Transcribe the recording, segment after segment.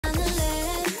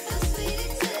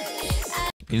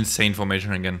insane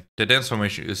formation again. The dance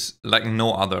formation is like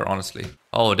no other, honestly.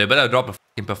 Oh, they better drop a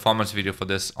fucking performance video for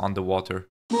this on the water.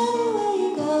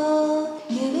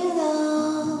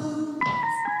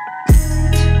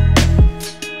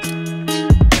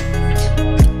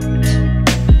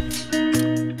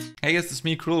 Hey guys, it's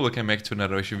me, Cruel. Welcome back to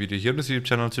another reaction video here on this YouTube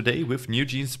channel. Today with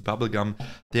NewJeans Bubblegum,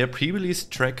 their pre-release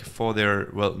track for their,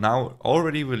 well, now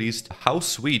already released How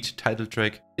Sweet title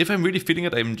track. If I'm really feeling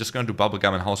it, I'm just gonna do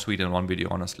Bubblegum and How Sweet in one video,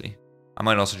 honestly. I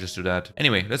might also just do that.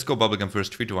 Anyway, let's go Bubblegum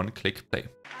first. 3, 2, 1, click play.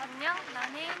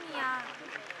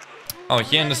 Oh,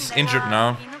 Hien is injured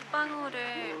now.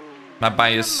 My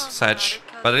bias, Sag.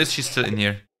 But at least she's still in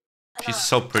here. She's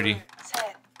so pretty.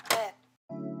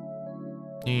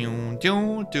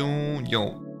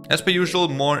 As per usual,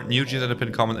 more NewJeans in the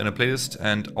pinned comment in a playlist,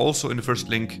 and also in the first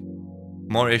link,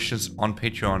 more reactions on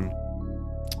Patreon.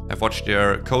 I've watched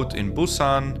their code in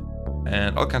Busan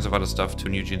and all kinds of other stuff to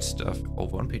NewJeans stuff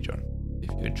over on Patreon, if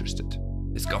you're interested.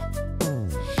 Let's go.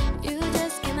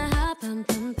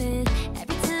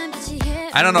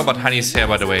 I don't know about Honey's hair,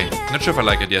 by the way. Not sure if I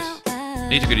like it yet.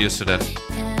 Need to get used to that.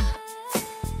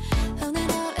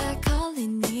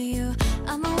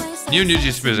 New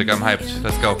NewJeans music, I'm hyped.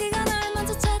 Let's go.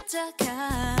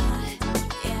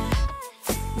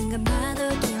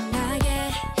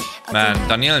 Man,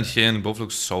 Danielle and Hien both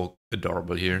look so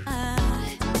adorable here. I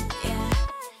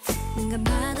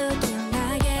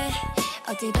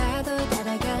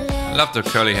love the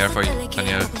curly hair for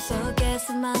Danielle.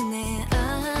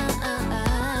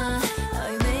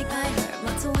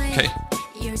 Okay.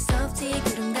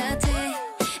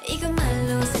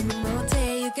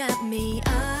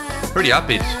 Pretty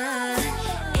upbeat.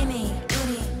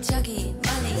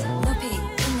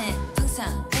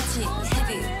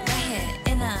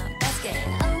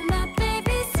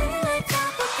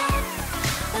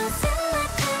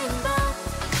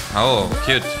 Oh,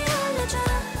 cute.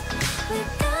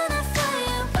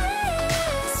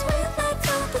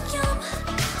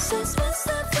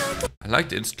 I like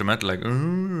the instrumental, like.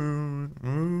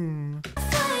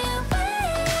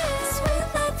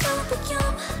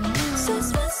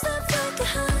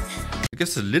 I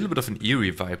guess a little bit of an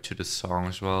eerie vibe to this song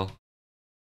as well.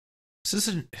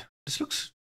 Is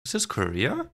this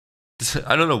Korea?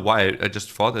 I don't know why. I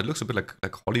just thought it looks a bit like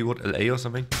Hollywood, LA or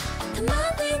something.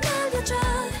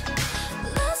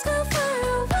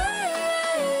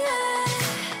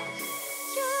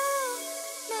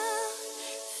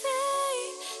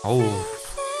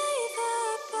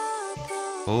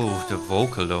 Oh, the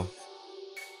vocal though.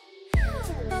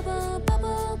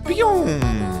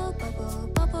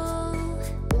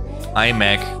 I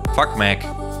Mac. Fuck Mac.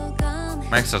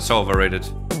 Macs are so overrated.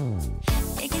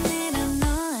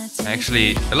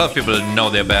 Actually, a lot of people know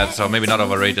they're bad, so maybe not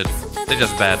overrated. They're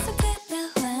just bad.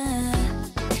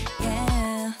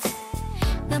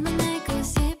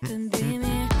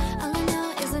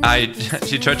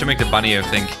 She tried to make the bunny, I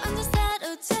think.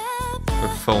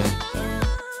 With foam.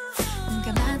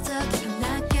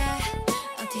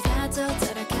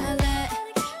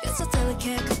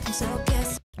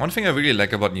 One thing I really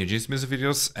like about NewJeans music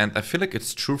videos, and I feel like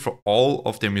it's true for all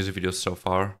of their music videos so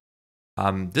far,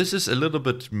 this is a little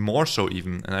bit more so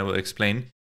even, and I will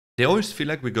explain. They always feel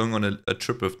like we're going on a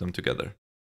trip with them together.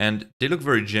 And they look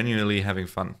very genuinely having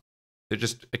fun. They're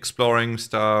just exploring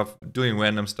stuff, doing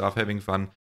random stuff, having fun.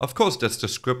 Of course, that's the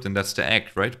script and that's the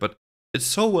act, right? But it's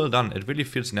so well done, it really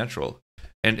feels natural.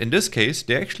 And in this case,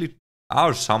 they actually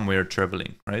are somewhere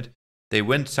traveling, right? They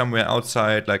went somewhere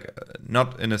outside, like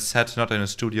not in a set, not in a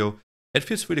studio. It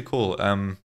feels really cool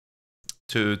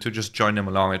to just join them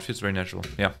along. It feels very natural.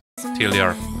 Yeah,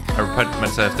 TLDR. I repeat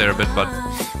myself there a bit, but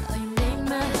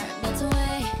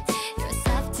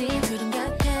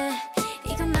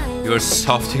you're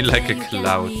softy like a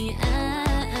cloud.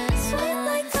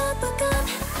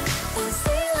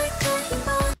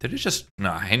 Did it just?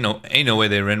 Nah, ain't no way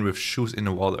they ran with shoes in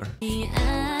the water.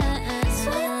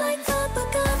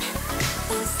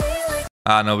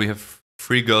 Ah, no, we have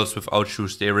 3 girls without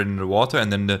shoes. They ran in the water,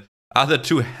 and then the other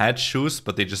 2 had shoes,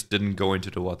 but they just didn't go into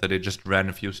the water. They just ran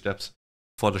a few steps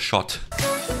for the shot.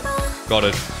 Got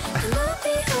it.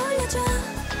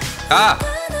 Ah!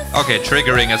 Okay,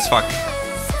 triggering as fuck.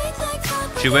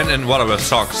 She went in water with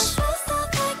socks.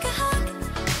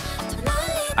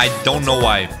 I don't know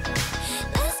why.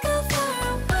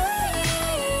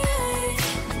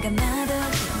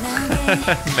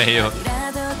 Mayo.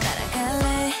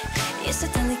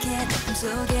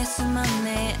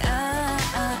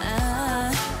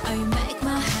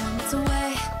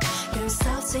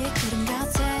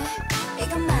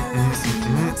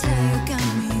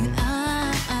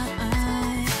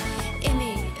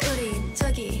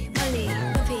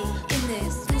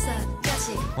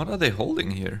 What are they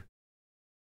holding here?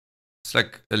 It's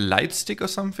like a light stick or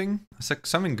something? It's like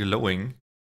something glowing.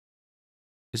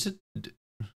 Is it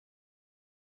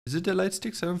the light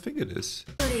sticks? I don't think it is.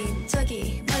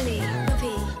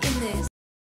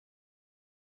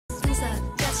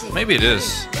 Maybe it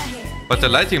is. But the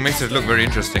lighting makes it look very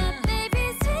interesting.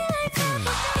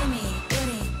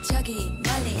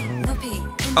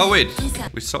 Oh wait,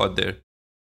 we saw it there.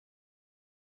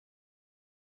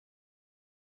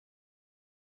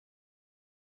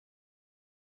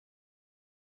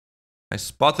 I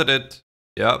spotted it.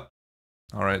 Yep.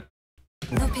 Alright.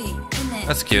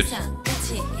 That's cute.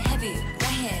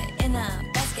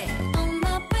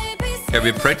 Okay,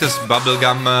 we practiced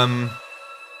bubblegum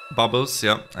bubbles.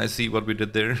 Yeah, I see what we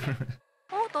did there.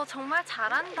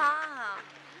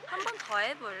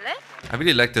 I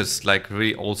really like this like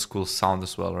really old school sound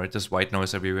as well, right? This white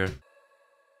noise everywhere.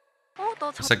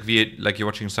 It's like you're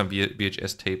watching some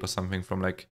VHS tape or something from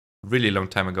like a really long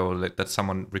time ago, like that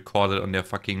someone recorded on their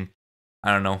fucking,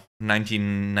 I don't know,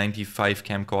 1995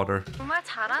 camcorder.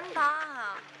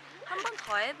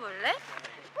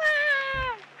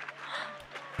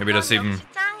 Maybe that's even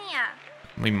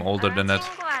older than that.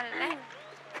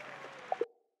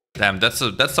 Damn, that's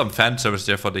some fan service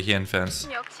there for the Hien fans.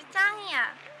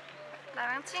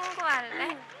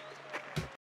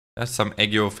 That's some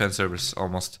Aegyo fan service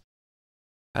almost.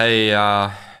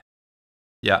 Yeah,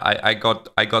 I got.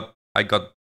 I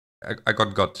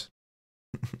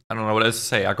don't know what else to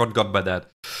say. I got by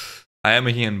that. I am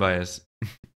a Hien bias.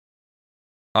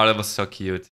 Oh, that was so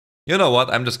cute. You know what?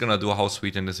 I'm just gonna do How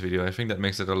Sweet in this video. I think that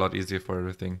makes it a lot easier for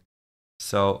everything.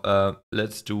 So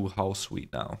let's do How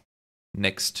Sweet now.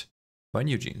 Next by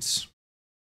NewJeans.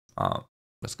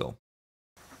 Let's go.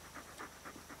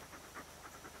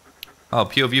 Oh,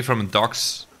 POV from a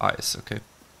dog's eyes. Okay,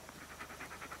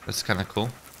 that's kind of cool.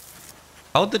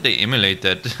 How did they emulate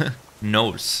that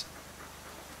nose?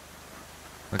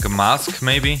 Like a mask,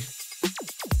 maybe?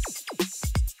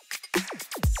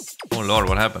 Oh lord,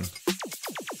 what happened?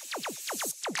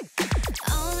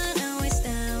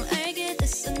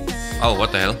 Oh,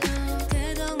 what the hell?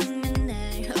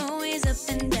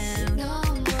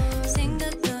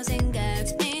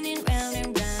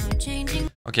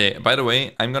 Okay, by the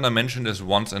way, I'm gonna mention this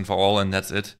once and for all, and that's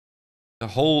it. The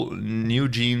whole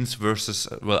NewJeans versus,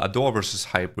 well, ADOR versus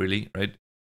HYBE, really, right?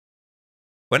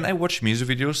 When I watch music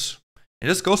videos, and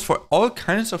this goes for all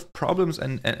kinds of problems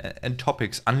and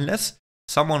topics. Unless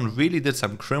someone really did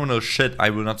some criminal shit, I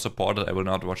will not support it, I will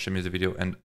not watch the music video,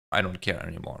 and I don't care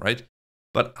anymore, right?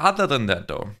 But other than that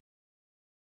though,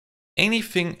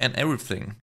 anything and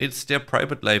everything, it's their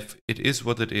private life, it is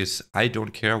what it is. I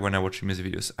don't care when I watch music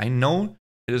videos. I know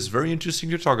it is very interesting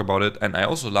to talk about it, and I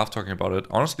also love talking about it.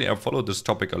 Honestly, I follow this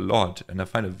topic a lot, and I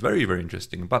find it very, very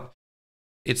interesting, but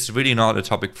it's really not a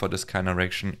topic for this kind of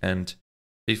reaction. And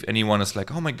if anyone is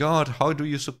like, oh my god, why do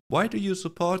you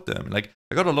support them? Like,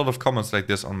 I got a lot of comments like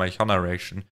this on my Hyuna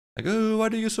reaction. Like, oh, why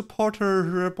do you support her?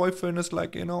 Her boyfriend is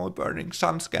like, you know, burning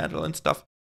sun scandal and stuff.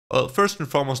 Well, first and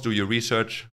foremost, do your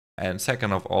research. And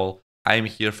second of all, I'm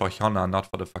here for Hyuna,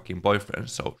 not for the fucking boyfriend.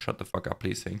 So shut the fuck up,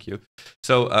 please. Thank you.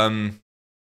 So,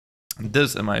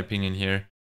 this, in my opinion here,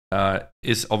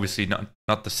 is obviously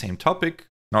not the same topic,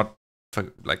 not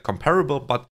like comparable,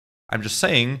 but I'm just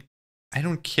saying, I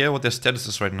don't care what their status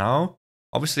is right now.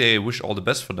 Obviously, I wish all the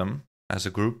best for them as a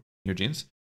group, NewJeans.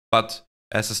 But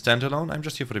as a standalone, I'm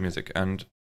just here for the music, and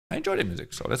I enjoy the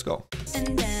music, so let's go.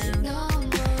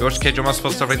 You watch K-dramas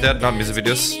for stuff like that, not music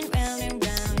videos.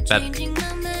 Bad.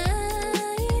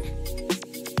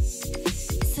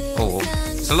 Oh,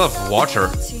 it's a lot of water.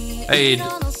 Hey,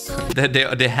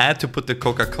 they had to put the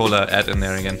Coca-Cola ad in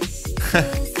there again.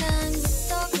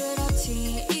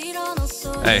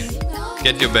 Hey,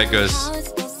 get your beggars.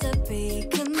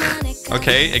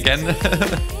 Okay, again.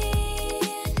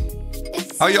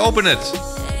 How you open it?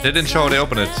 They didn't show how they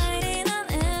open it.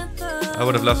 I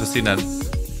would have loved to see that.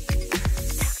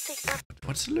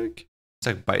 What's the lyric? It's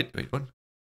like bite. Wait, what?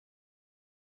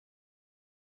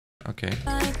 Okay.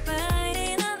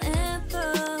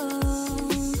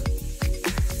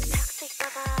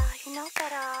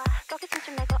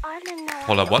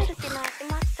 Hold up, what?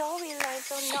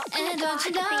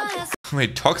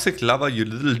 Wait, toxic lover, you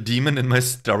little demon in my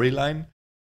storyline?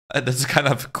 That's kind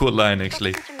of a cool line,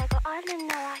 actually.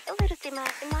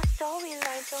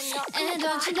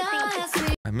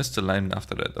 I missed the line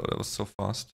after that, though. That was so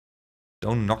fast.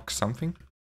 Don't knock something?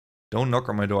 Don't knock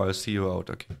on my door, I'll see you out.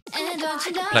 Okay.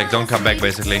 Like, don't come back,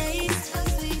 basically.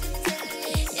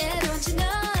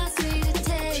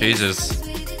 Jesus.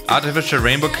 Artificial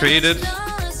rainbow created.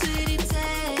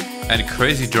 And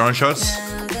crazy drone shots.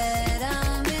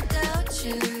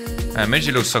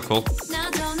 Meiji looks so cool.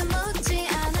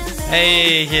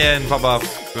 Hey, here in pop-up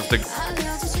with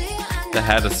the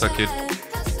head is so cute.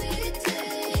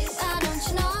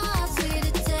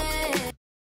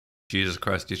 Jesus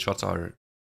Christ, these shots are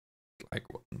like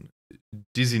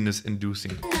dizziness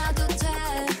inducing.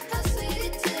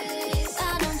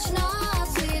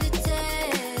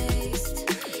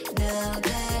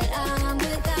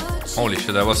 Holy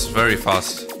shit, that was very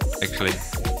fast, actually.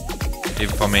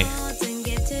 Even for me.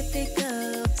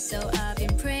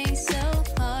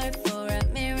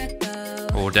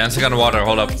 Oh, dancing on water,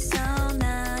 hold up.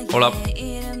 Hold up.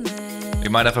 We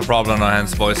might have a problem on our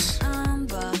hands, boys.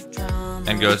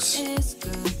 And girls.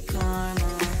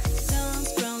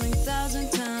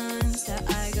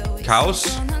 Cows?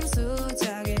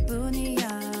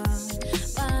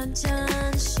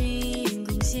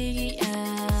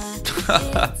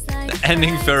 The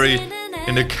ending fairy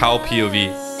in the cow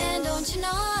POV.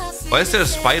 Why is there a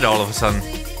spider all of a sudden?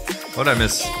 What did I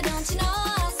miss?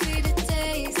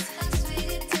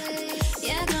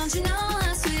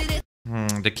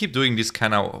 They keep doing these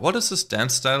kind of... What is this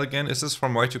dance style again? Is this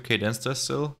from Y2K dance style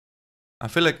still? I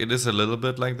feel like it is a little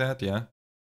bit like that, yeah.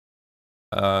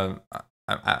 I'm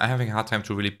having a hard time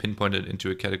to really pinpoint it into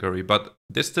a category, but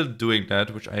they're still doing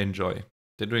that, which I enjoy.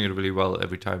 They're doing it really well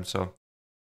every time, so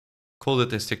cool that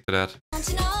they stick to that.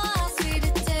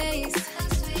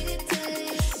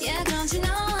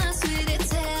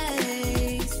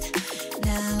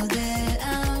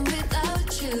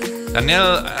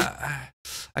 Danielle,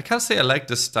 I can't say I like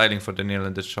the styling for Danielle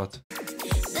in this shot.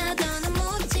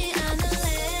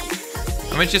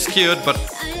 I mean, she's cute, but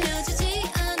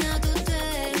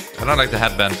I don't like the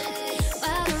headband.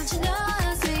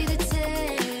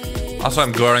 Also,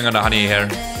 I'm growing on the honey hair.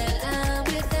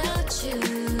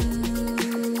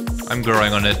 I'm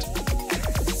growing on it.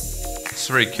 It's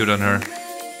very cute on her.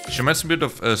 She reminds me a bit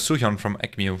of Suhyun from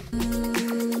Acme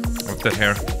with that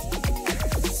hair.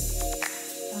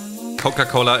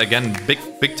 Coca-Cola again,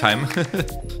 big time.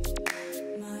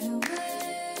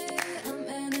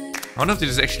 I wonder if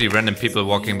there's actually random people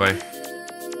walking by.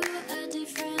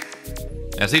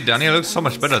 Yeah, see, Daniel looks so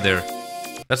much better there.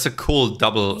 That's a cool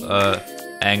double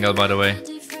angle, by the way.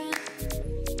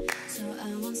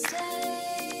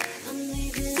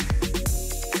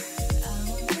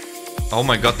 Oh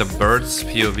my god, the birds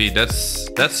POV,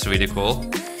 that's really cool.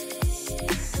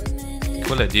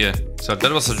 Cool idea. So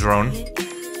that was a drone.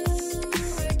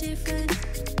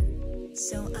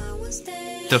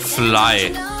 The fly.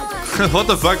 What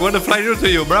the fuck? What did the fly do to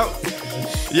you, bro?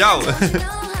 Yo!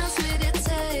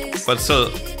 But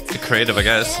still creative, I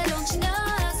guess.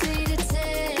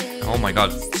 Oh my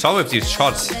god. So with these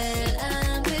shots.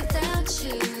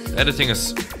 Editing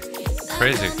is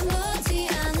crazy.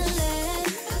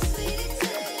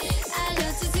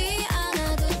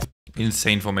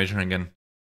 Insane formation again.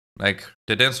 Like,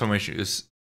 the dance formation is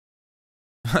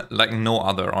like no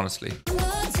other, honestly.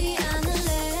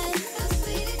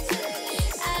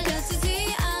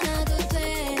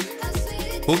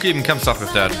 Who even comes up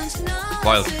with that?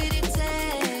 Wild.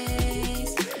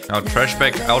 Now,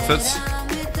 trashback outfits.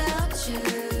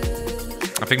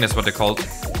 I think that's what they're called.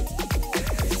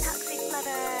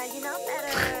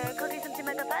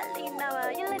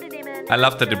 I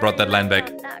love that they brought that line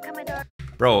back.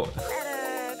 Bro,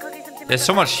 there's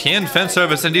so much hidden fan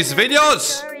service in these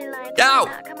videos! Yo!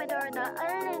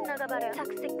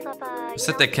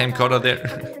 Set that camcorder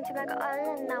there.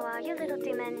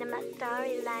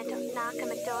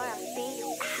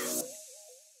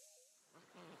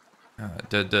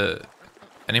 The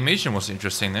animation was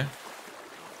interesting there.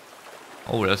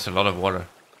 Oh, that's a lot of water.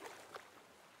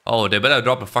 Oh, they better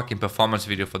drop a fucking performance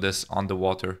video for this on the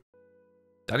water.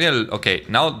 Daniel, okay,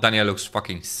 now Daniel looks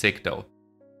fucking sick though.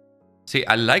 See,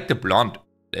 I like the blonde.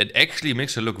 It actually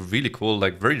makes her look really cool,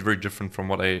 like very different from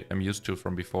what I am used to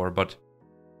from before, but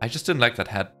I just didn't like that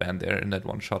headband there in that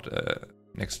one shot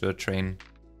next to the train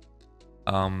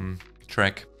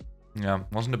track. Yeah,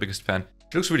 wasn't the biggest fan.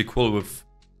 She looks really cool with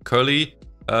curly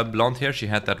blonde hair. She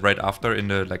had that right after in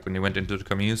the, like when you went into the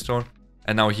convenience store.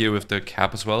 And now here with the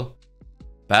cap as well.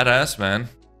 Badass, man.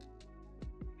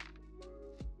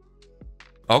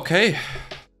 Okay.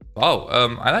 Wow,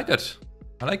 I like it.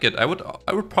 I like it. I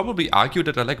would probably argue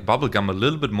that I like Bubblegum a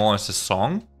little bit more as a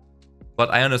song. But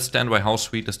I understand why How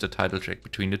Sweet is the title track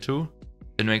between the two.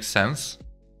 It makes sense.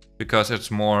 Because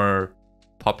it's more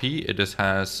poppy. It just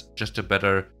has just a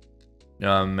better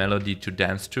melody to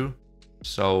dance to.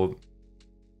 So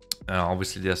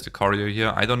obviously there's the choreo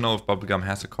here. I don't know if Bubblegum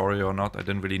has a choreo or not. I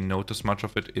didn't really notice much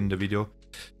of it in the video.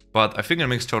 But I think it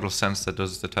makes total sense that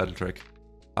this is the title track.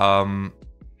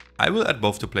 I will add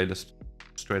both to playlist.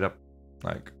 Straight up.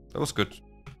 Like, that was good.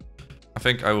 I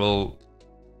think I will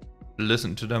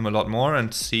listen to them a lot more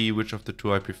and see which of the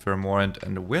two I prefer more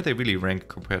and where they really rank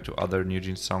compared to other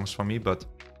NewJeans songs for me. But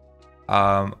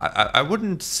I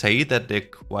wouldn't say that they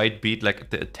quite beat like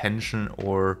the Attention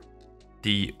or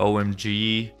the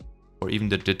OMG or even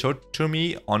the Ditto to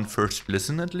me on first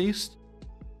listen at least.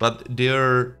 But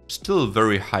they're still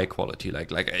very high quality.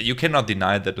 Like you cannot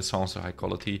deny that the songs are high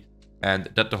quality and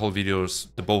that the whole videos,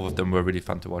 the both of them were really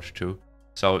fun to watch too.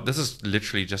 So this is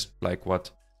literally just like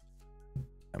what,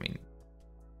 I mean,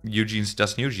 NewJeans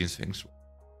does NewJeans things,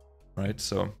 right?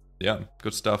 So yeah,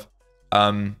 good stuff.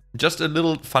 Just a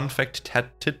little fun fact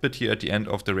tidbit here at the end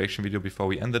of the reaction video before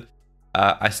we end it.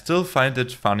 I still find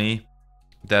it funny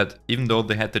that even though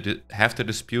they have to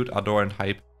dispute ADOR and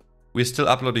HYBE, we're still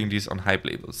uploading these on HYBE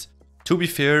labels. To be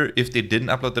fair, if they didn't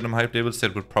upload them on HYBE labels,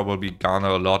 that would probably garner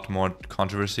a lot more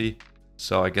controversy.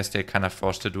 So I guess they're kind of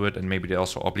forced to do it, and maybe they're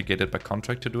also obligated by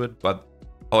contract to do it. But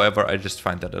however, I just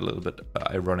find that a little bit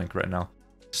ironic right now.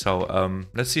 So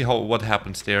let's see what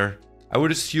happens there. I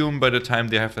would assume by the time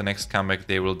they have the next comeback,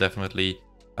 they will definitely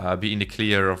be in the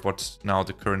clear of what's now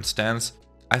the current stance.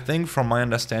 I think from my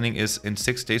understanding is in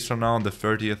 6 days from now, on the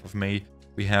 30th of May,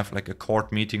 we have like a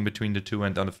court meeting between the two,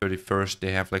 and on the 31st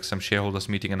they have like some shareholders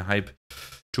meeting in HYBE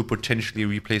to potentially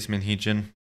replace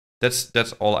Minheejin.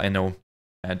 That's all I know,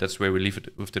 and that's where we leave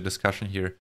it with the discussion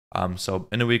here. So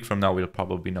in a week from now we'll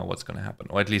probably know what's gonna happen,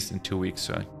 or at least in 2 weeks.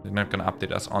 So they're not gonna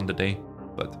update us on the day,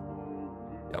 but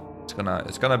yeah,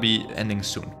 it's gonna be ending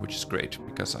soon, which is great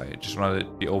because I just wanted it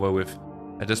to be over with.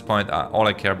 At this point, all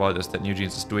I care about is that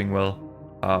NewJeans is doing well.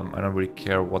 I don't really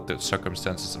care what the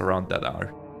circumstances around that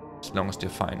are, as long as they're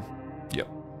fine. Yeah,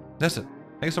 that's it.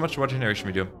 Thanks so much for watching the reaction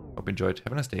video. Hope you enjoyed.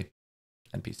 Have a nice day,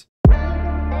 and peace.